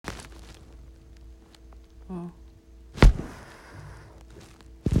Oh.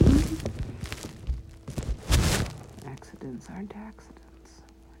 Accidents aren't accidents,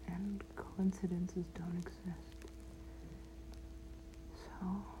 and coincidences don't exist. So,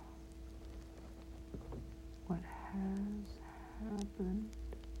 what has happened,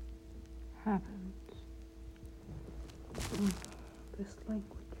 happens. This language.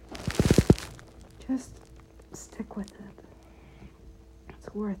 Just stick with it.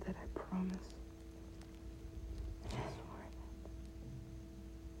 It's worth it, I promise. It is worth it.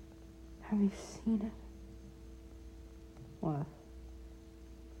 Have you seen it? What?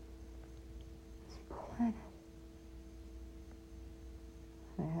 This planet.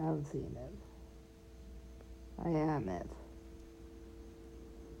 I have seen it. I am it.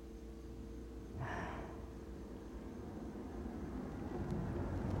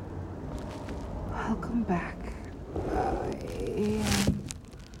 Welcome back. I am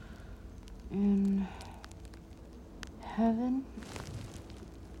in heaven.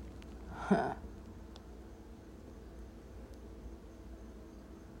 Huh.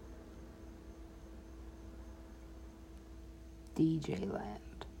 DJ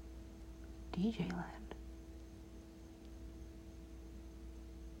Land. DJ Land.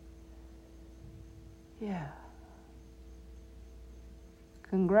 Yeah.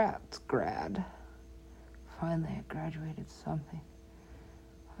 Congrats, grad. Finally, I graduated something.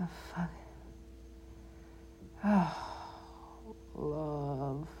 What the fuck? Oh,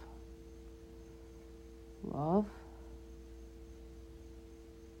 love. Love?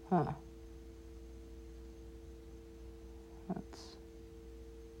 Huh. That's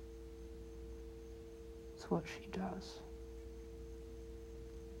what she does.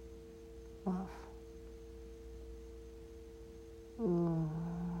 Love. Ooh.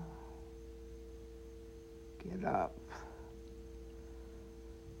 Get up.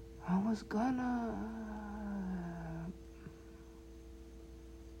 I was gonna...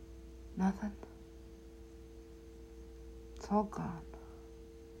 Nothing. It's all gone.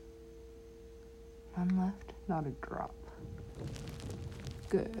 None left, not a drop.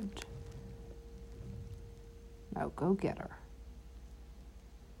 Good. Now go get her.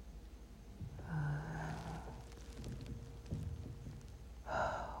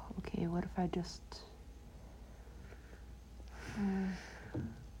 Okay, what if I just...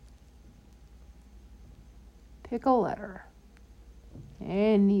 pick a letter.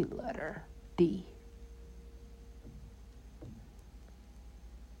 Any letter. D.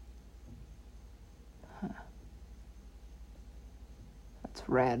 Huh. That's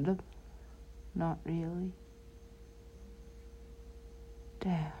red. Not really.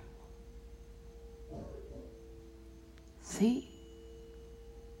 Damn. See?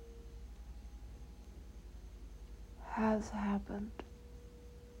 Has happened.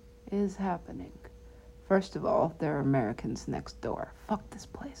 Is happening. First of all, there are Americans next door. Fuck this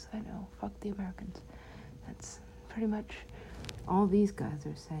place, I know. Fuck the Americans. That's pretty much all these guys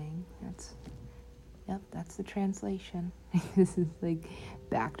are saying. Yep, that's the translation. This is like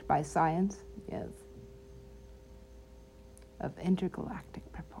backed by science. Yes. Of intergalactic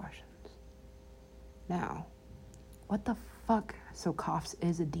proportions. Now, what the fuck? So Koffs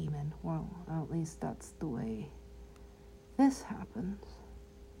is a demon. Well, at least that's the way this happens.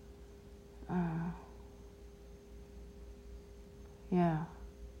 Yeah.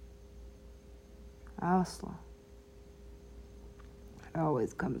 Asla. It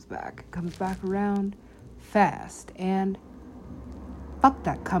always comes back. It comes back around fast. And fuck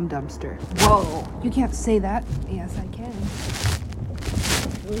that cum dumpster. Whoa. You can't say that. Yes, I can.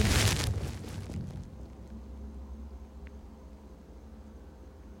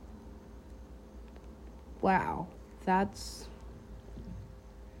 Wow. It's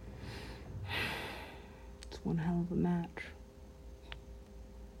one hell of a match.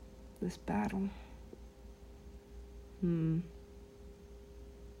 This battle.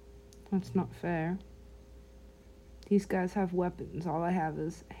 That's not fair. These guys have weapons. All I have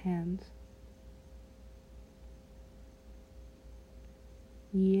is hands.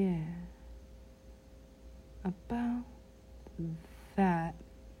 Yeah. About that.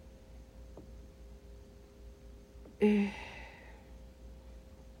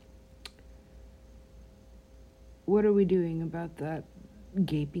 What are we doing about that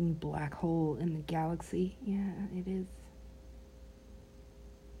gaping black hole in the galaxy? Yeah, it is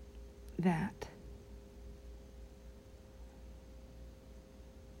that.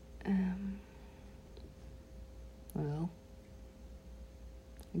 Well,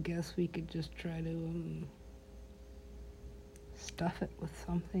 I guess we could just try to stuff it with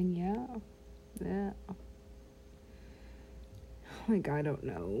something. Yeah. Like, I don't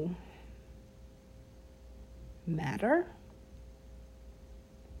know. Matter?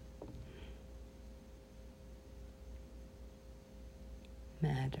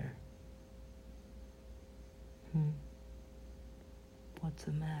 Matter. What's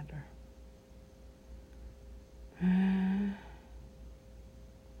the matter?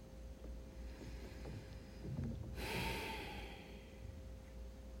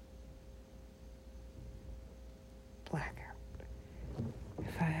 Blackout.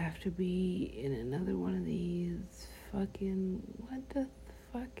 If I have to be in another one of these fucking... What the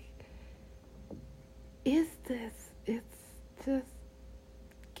fuck is this? It's just...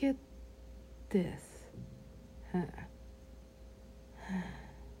 Get this. Huh.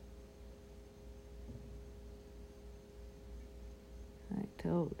 I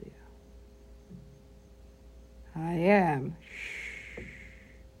told you. I am. Shh.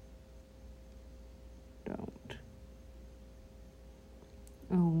 Don't.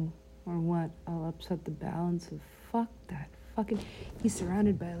 Oh, or what? I'll upset the balance of fuck that fucking... He's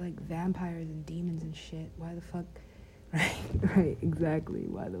surrounded by, like, vampires and demons and shit. Why the fuck? Right, exactly.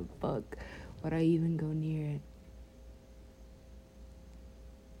 Why the fuck would I even go near it?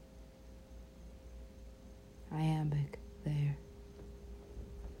 Iambic, there.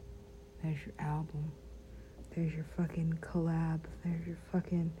 There's your album. There's your fucking collab. There's your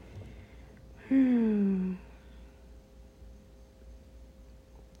fucking...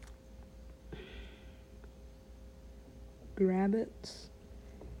 Rabbits.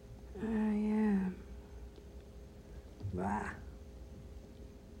 I am. Bah.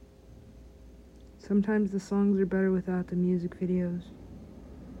 Sometimes the songs are better without the music videos.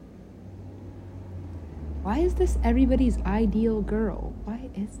 Why is this everybody's ideal girl?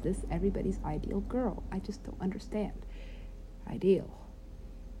 Why is this everybody's ideal girl? I just don't understand. Ideal.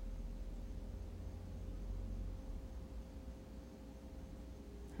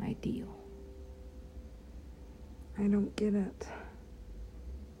 Ideal. I don't get it.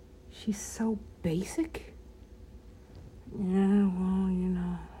 She's so basic? Yeah, well, you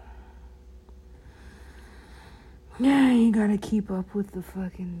know. Yeah, you gotta keep up with the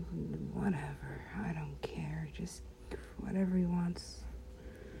fucking whatever. I don't care. Just whatever he wants.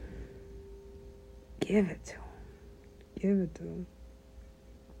 Give it to him. Give it to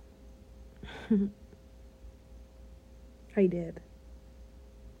him. I did.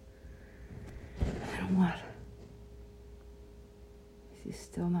 And what? Is he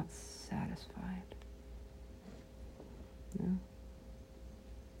still not satisfied? No?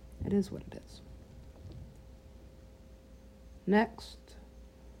 It is what it is. Next.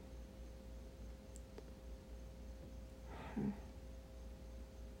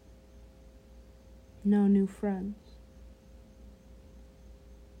 No new friends.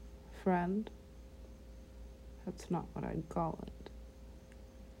 Friend? That's not what I'd call it.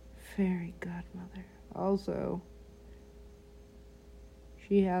 Fairy godmother. Also,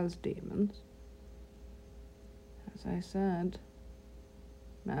 she has demons. As I said,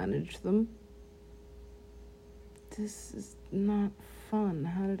 manage them. This is not fun.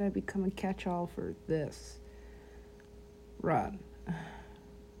 How did I become a catch-all for this? Run.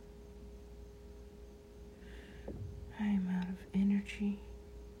 I am out of energy.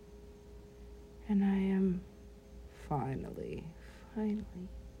 And I am finally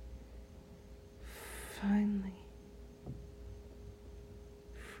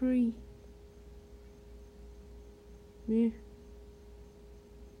free. Yeah.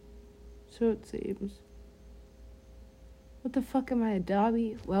 So it seems. What the fuck am I, a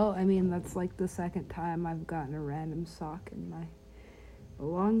Dobby? Well, I mean, that's like the second time I've gotten a random sock in my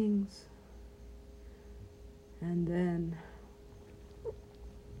belongings. And then...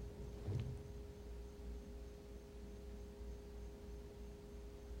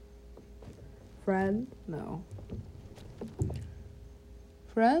 Friend? No.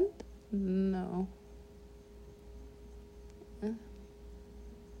 Friend? No.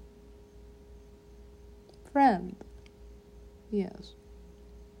 Friend? Yes.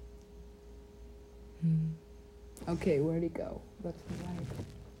 Okay, where'd he go? That's right.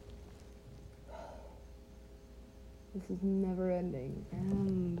 This is never ending,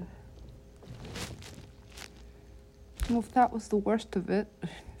 and... Well, if that was the worst of it...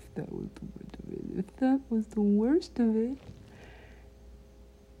 If that was the worst of it...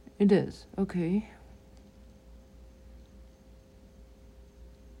 It is, okay.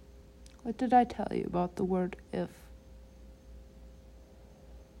 What did I tell you about the word if?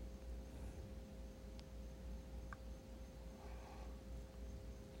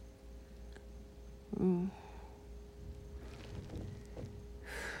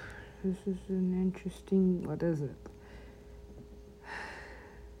 This is an interesting... What is it?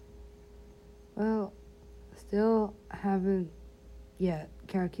 Well, still haven't yet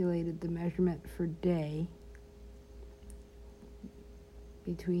calculated the measurement for day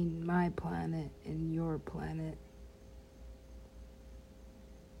between my planet and your planet.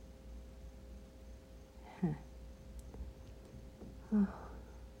 Oh.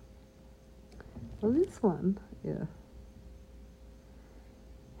 Well, this one, yeah.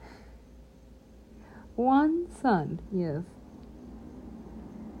 One sun, yes.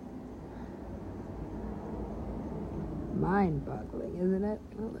 Mind-boggling, isn't it?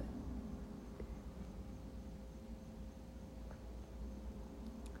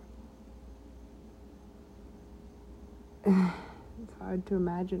 It's hard to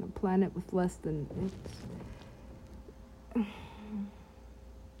imagine a planet with less than it's.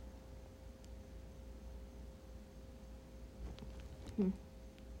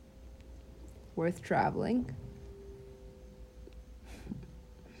 Worth traveling.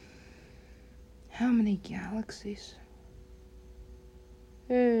 How many galaxies?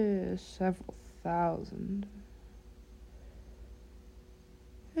 Several thousand.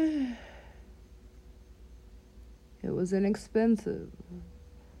 It was inexpensive.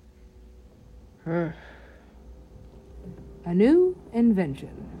 A new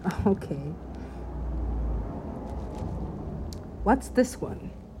invention. Okay. What's this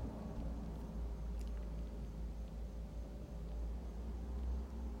one?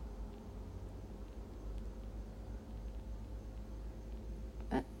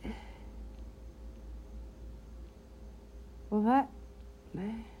 Well, I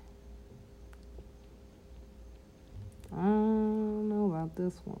don't know about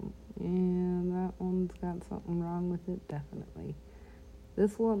this one. Yeah, that one's got something wrong with it, definitely.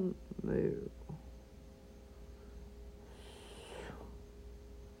 This one, no.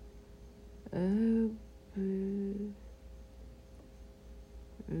 Oh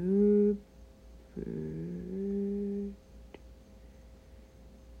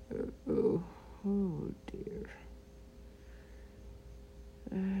dear.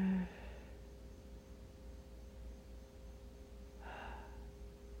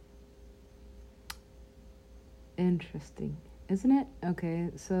 Interesting, isn't it? Okay,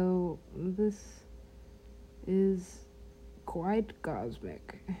 so this is quite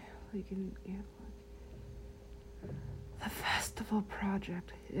cosmic. We can the festival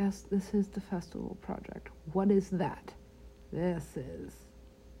project. Yes, this is the festival project. What is that? This is,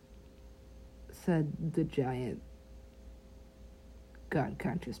 said the giant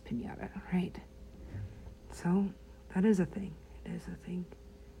God-conscious pinata, right? So, that is a thing. It is a thing.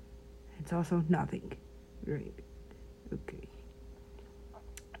 It's also nothing, right? Okay.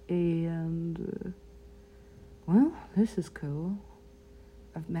 And, well, this is cool.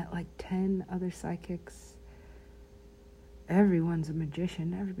 I've met like 10 other psychics. Everyone's a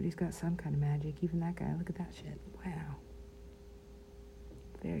magician. Everybody's got some kind of magic. Even that guy. Look at that shit. Wow.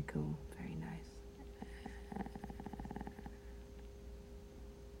 Very cool. Very nice.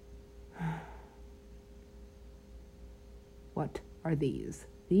 What are these?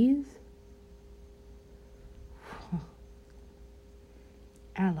 These?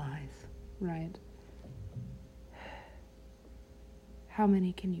 Allies, right? How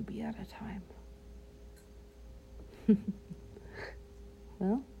many can you be at a time?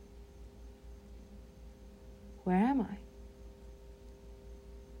 Well, where am I?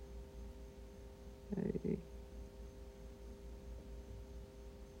 Hey.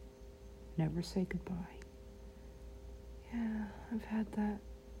 Never say goodbye. Yeah, I've had that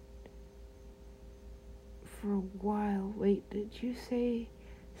for a while. Wait, did you say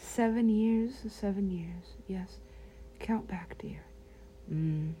 7 years? 7 years, yes. Count back, dear.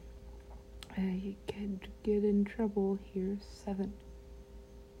 I could get in trouble here. 7.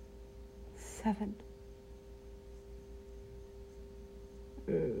 7.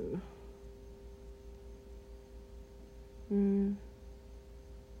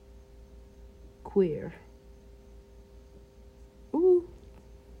 Queer. Ooh.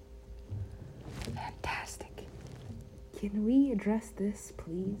 Fantastic. Can we address this,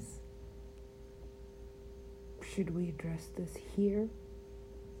 please? Should we address this here?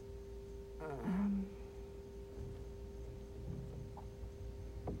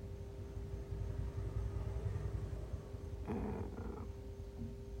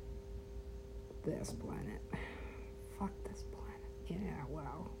 This planet. Fuck this planet. Yeah,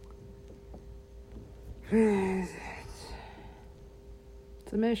 wow. It's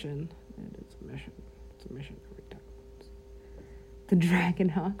a mission. It is a mission. It's a mission every time. The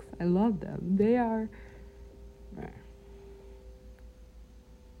Dragonhawks. I love them. They are...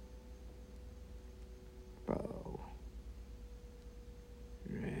 Bro.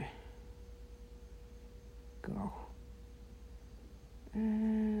 go.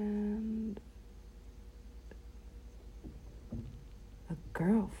 And a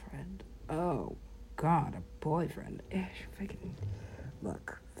girlfriend. Oh, God, a boyfriend. Fucking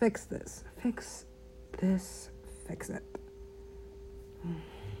look, fix this. Fix this. Fix it.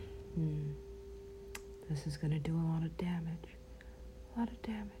 This is gonna do a lot of damage. A lot of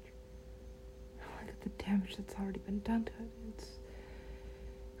damage. Look at the damage that's already been done to it. It's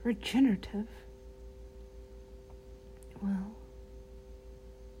regenerative. Well,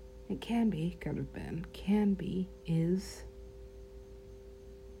 it can be, could have been, can be, is.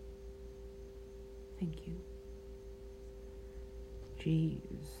 Thank you.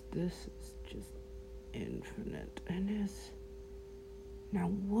 Jeez, this is just infinite and is. Now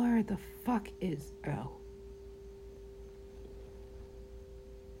where the fuck is. Oh.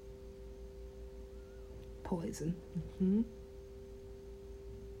 Poison.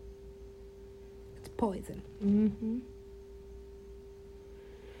 It's poison.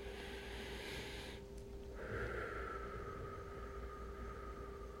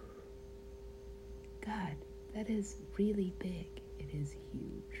 God, that is really big. It is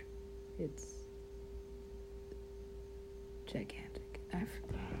huge. It's gigantic.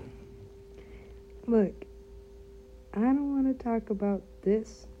 Look, I don't want to talk about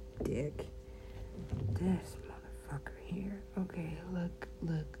this dick. This motherfucker here. Okay, look.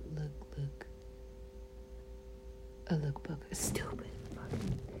 A lookbook is stupid.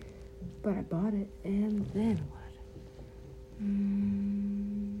 But I bought it, and then what?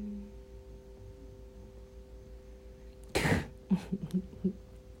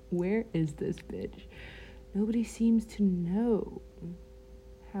 Where is this bitch? Nobody seems to know.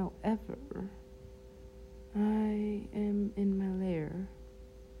 However, I am in my lair.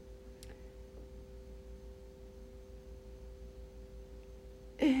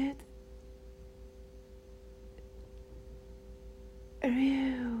 Are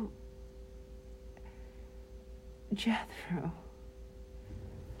you Jethro?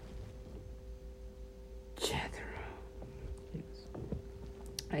 Yes.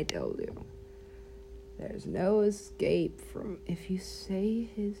 I told you. There's no escape from if you say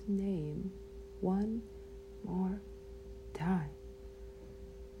his name one more time.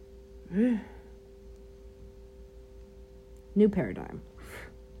 New paradigm.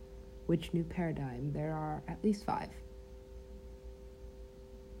 Which new paradigm? There are at least 5.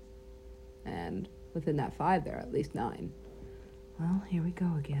 And within that 5, there are at least 9. Well, here we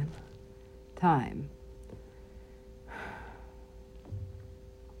go again. Time.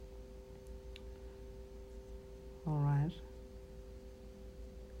 All right.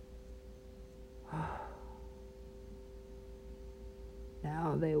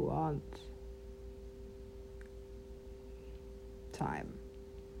 Now they want time.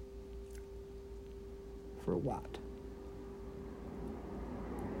 For what?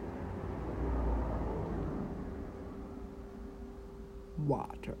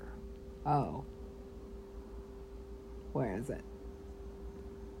 Water. Oh. Where is it?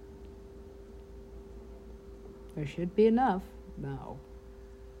 There should be enough. No,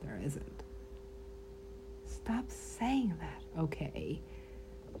 there isn't. Stop saying that. Okay.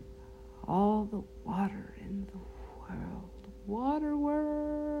 All the water in the world. Water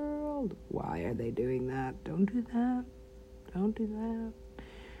world. Why are they doing that? Don't do that. Don't do that.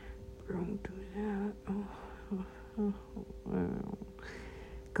 Don't do that. Oh.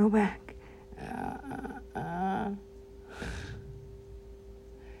 Go back.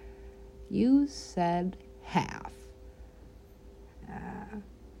 You said half.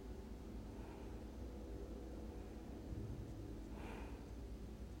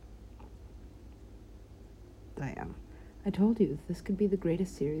 Damn. I told you this could be the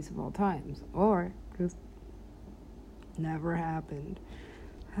greatest series of all times. Or just never happened.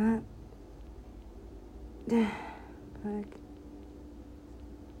 Fuck.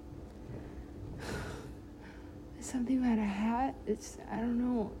 Something about a hat. It's, I don't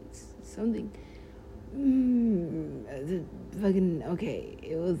know. It's something. Fucking, okay.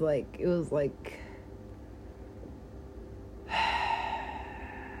 It was like.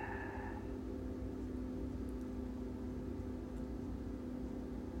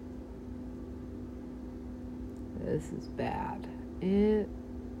 This is bad.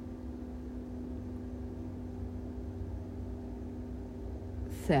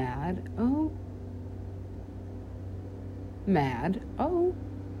 Sad. Oh. Mad. Oh.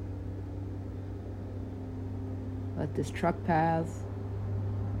 Let this truck pass.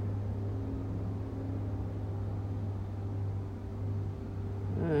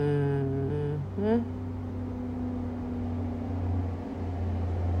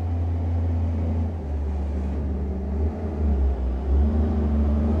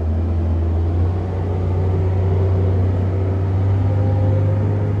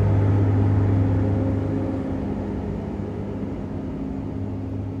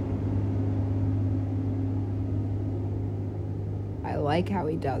 like how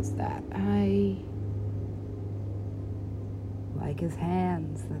he does that. I like his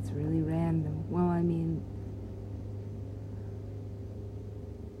hands. That's really random. Well, I mean,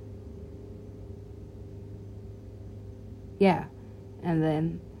 yeah. And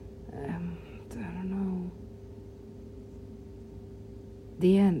then, I don't know.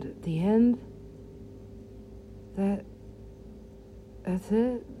 The end, that's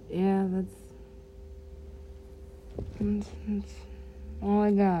it. Yeah, that's all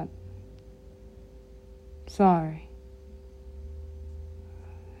I got. Sorry.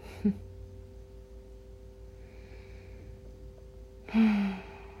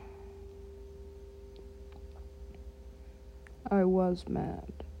 I was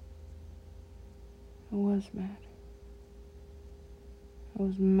mad. I was mad. I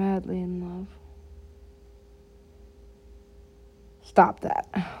was madly in love. Stop that.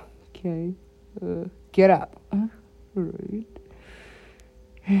 Okay. Get up. Alright.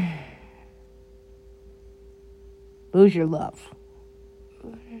 Lose your love.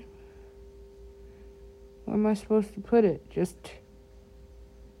 Where am I supposed to put it? Just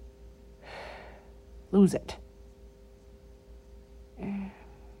lose it.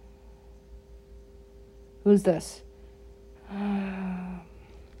 Who's this?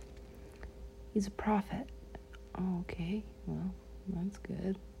 He's a prophet. Oh, okay, well, that's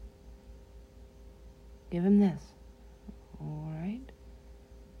good. Give him this. Alright.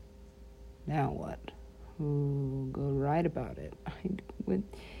 Now what? We'll go right about it.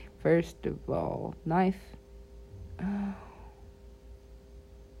 First of all, knife.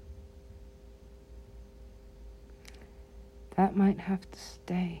 That might have to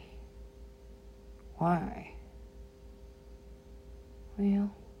stay. Why?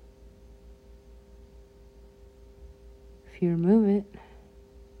 Well, if you remove it,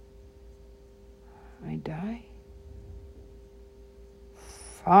 I die.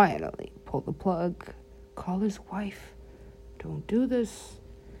 Finally, pull the plug. Call his wife. Don't do this.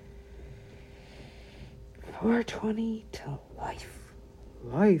 420 to life.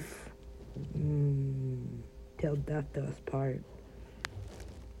 Life. Till death do us part.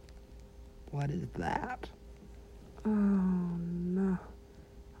 What is that? Oh, no.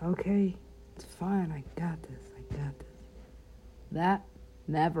 Okay, it's fine. I got this. That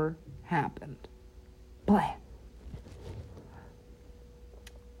never happened. Blam.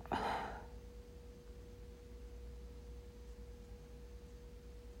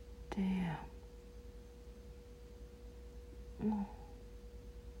 Damn. Oh.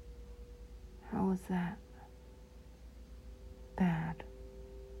 How was that? Bad.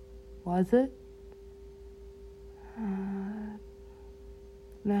 Was it?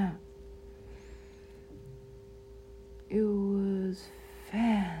 Nah. It was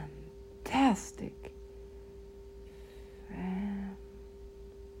fantastic.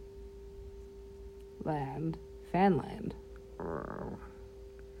 Fanland.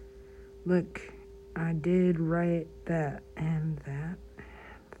 Look, I did write that and that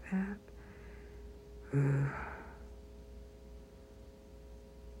and that.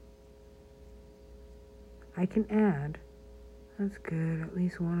 I can add. That's good. At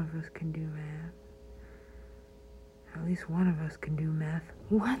least one of us can do math. At least one of us can do math.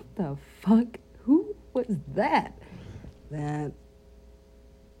 What the fuck? Who was that? That.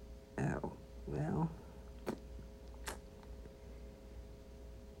 Oh, well.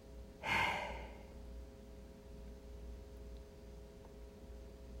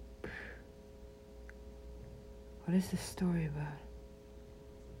 What is this story about?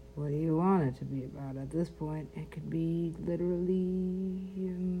 What do you want it to be about? At this point, it could be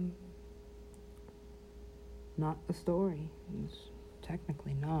literally not a story. It's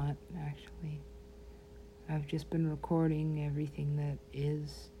technically not, actually. I've just been recording everything that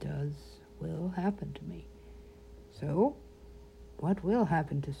is, does, will happen to me. So, what will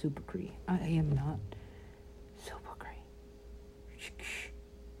happen to Super Cree? I am not Super Cree. Shh.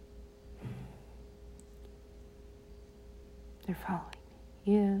 They're following me.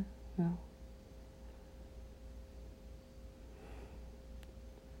 Yeah, well.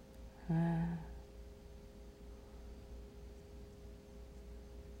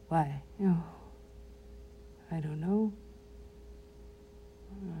 Why? Oh, I don't know.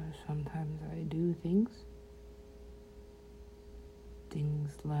 Sometimes I do things.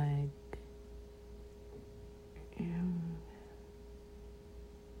 Things like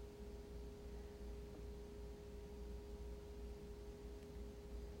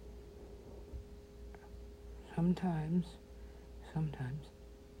sometimes,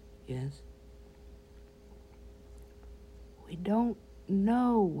 yes. We don't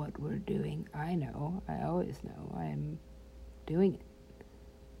know what we're doing. I know. I always know. I'm doing it.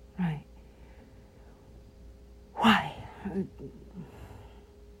 Right. Why?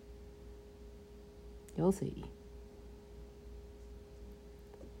 You'll see.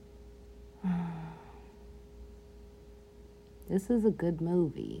 This is a good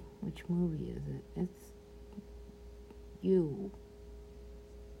movie. Which movie is it? It's you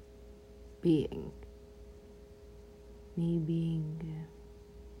being. Me being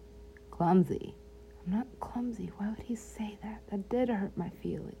clumsy. I'm not clumsy. Why would he say that? That did hurt my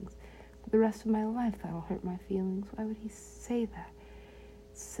feelings. For the rest of my life, that'll hurt my feelings. Why would he say that?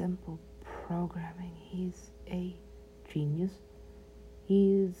 Simple programming. He's a genius.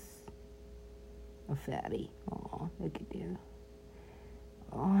 He's a fatty. Aw, look at you.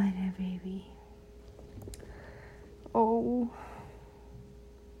 Oh, there, baby. Oh.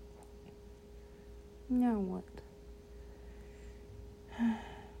 Now what?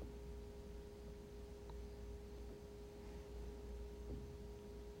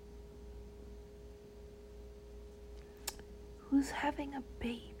 Who's having a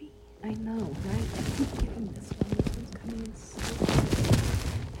baby? I know, right? I keep getting this one. This one's coming in so fast.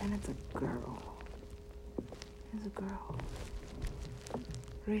 And it's a girl. It's a girl.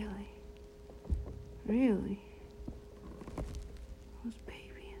 Really? Really? Whose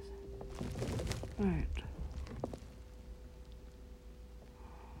baby is it? Alright.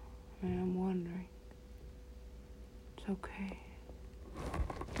 I'm wondering. It's okay.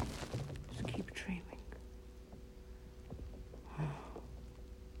 Just keep dreaming.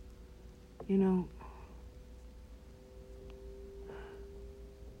 You know,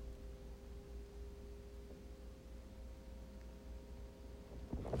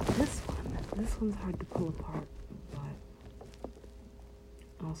 this one's hard to pull apart, but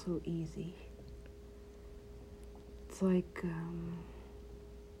also easy. It's like,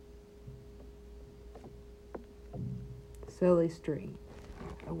 silly string.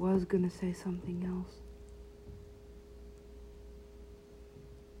 I was gonna say something else.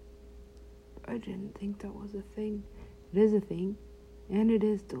 I didn't think that was a thing. It is a thing, and it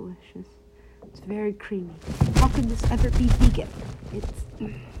is delicious. It's very creamy. How could this ever be vegan? It's,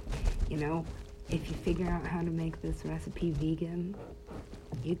 you know, if you figure out how to make this recipe vegan,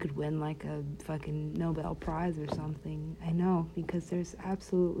 you could win like a fucking Nobel Prize or something. I know, because there's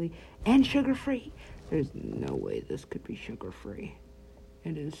absolutely, and sugar-free. There's no way this could be sugar-free.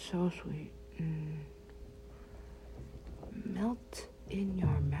 It is so sweet. Melt in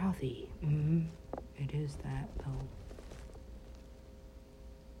your mouthy. It is that, though.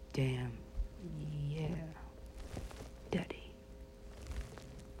 Damn. Yeah. Daddy.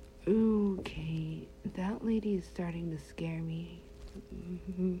 Okay. That lady is starting to scare me.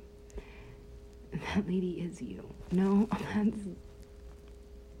 That lady is you. No, that's...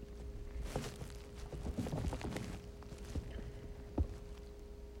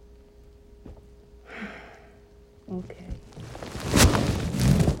 Okay.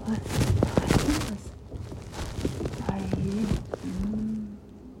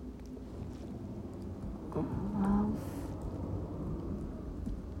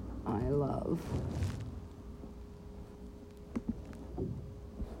 I love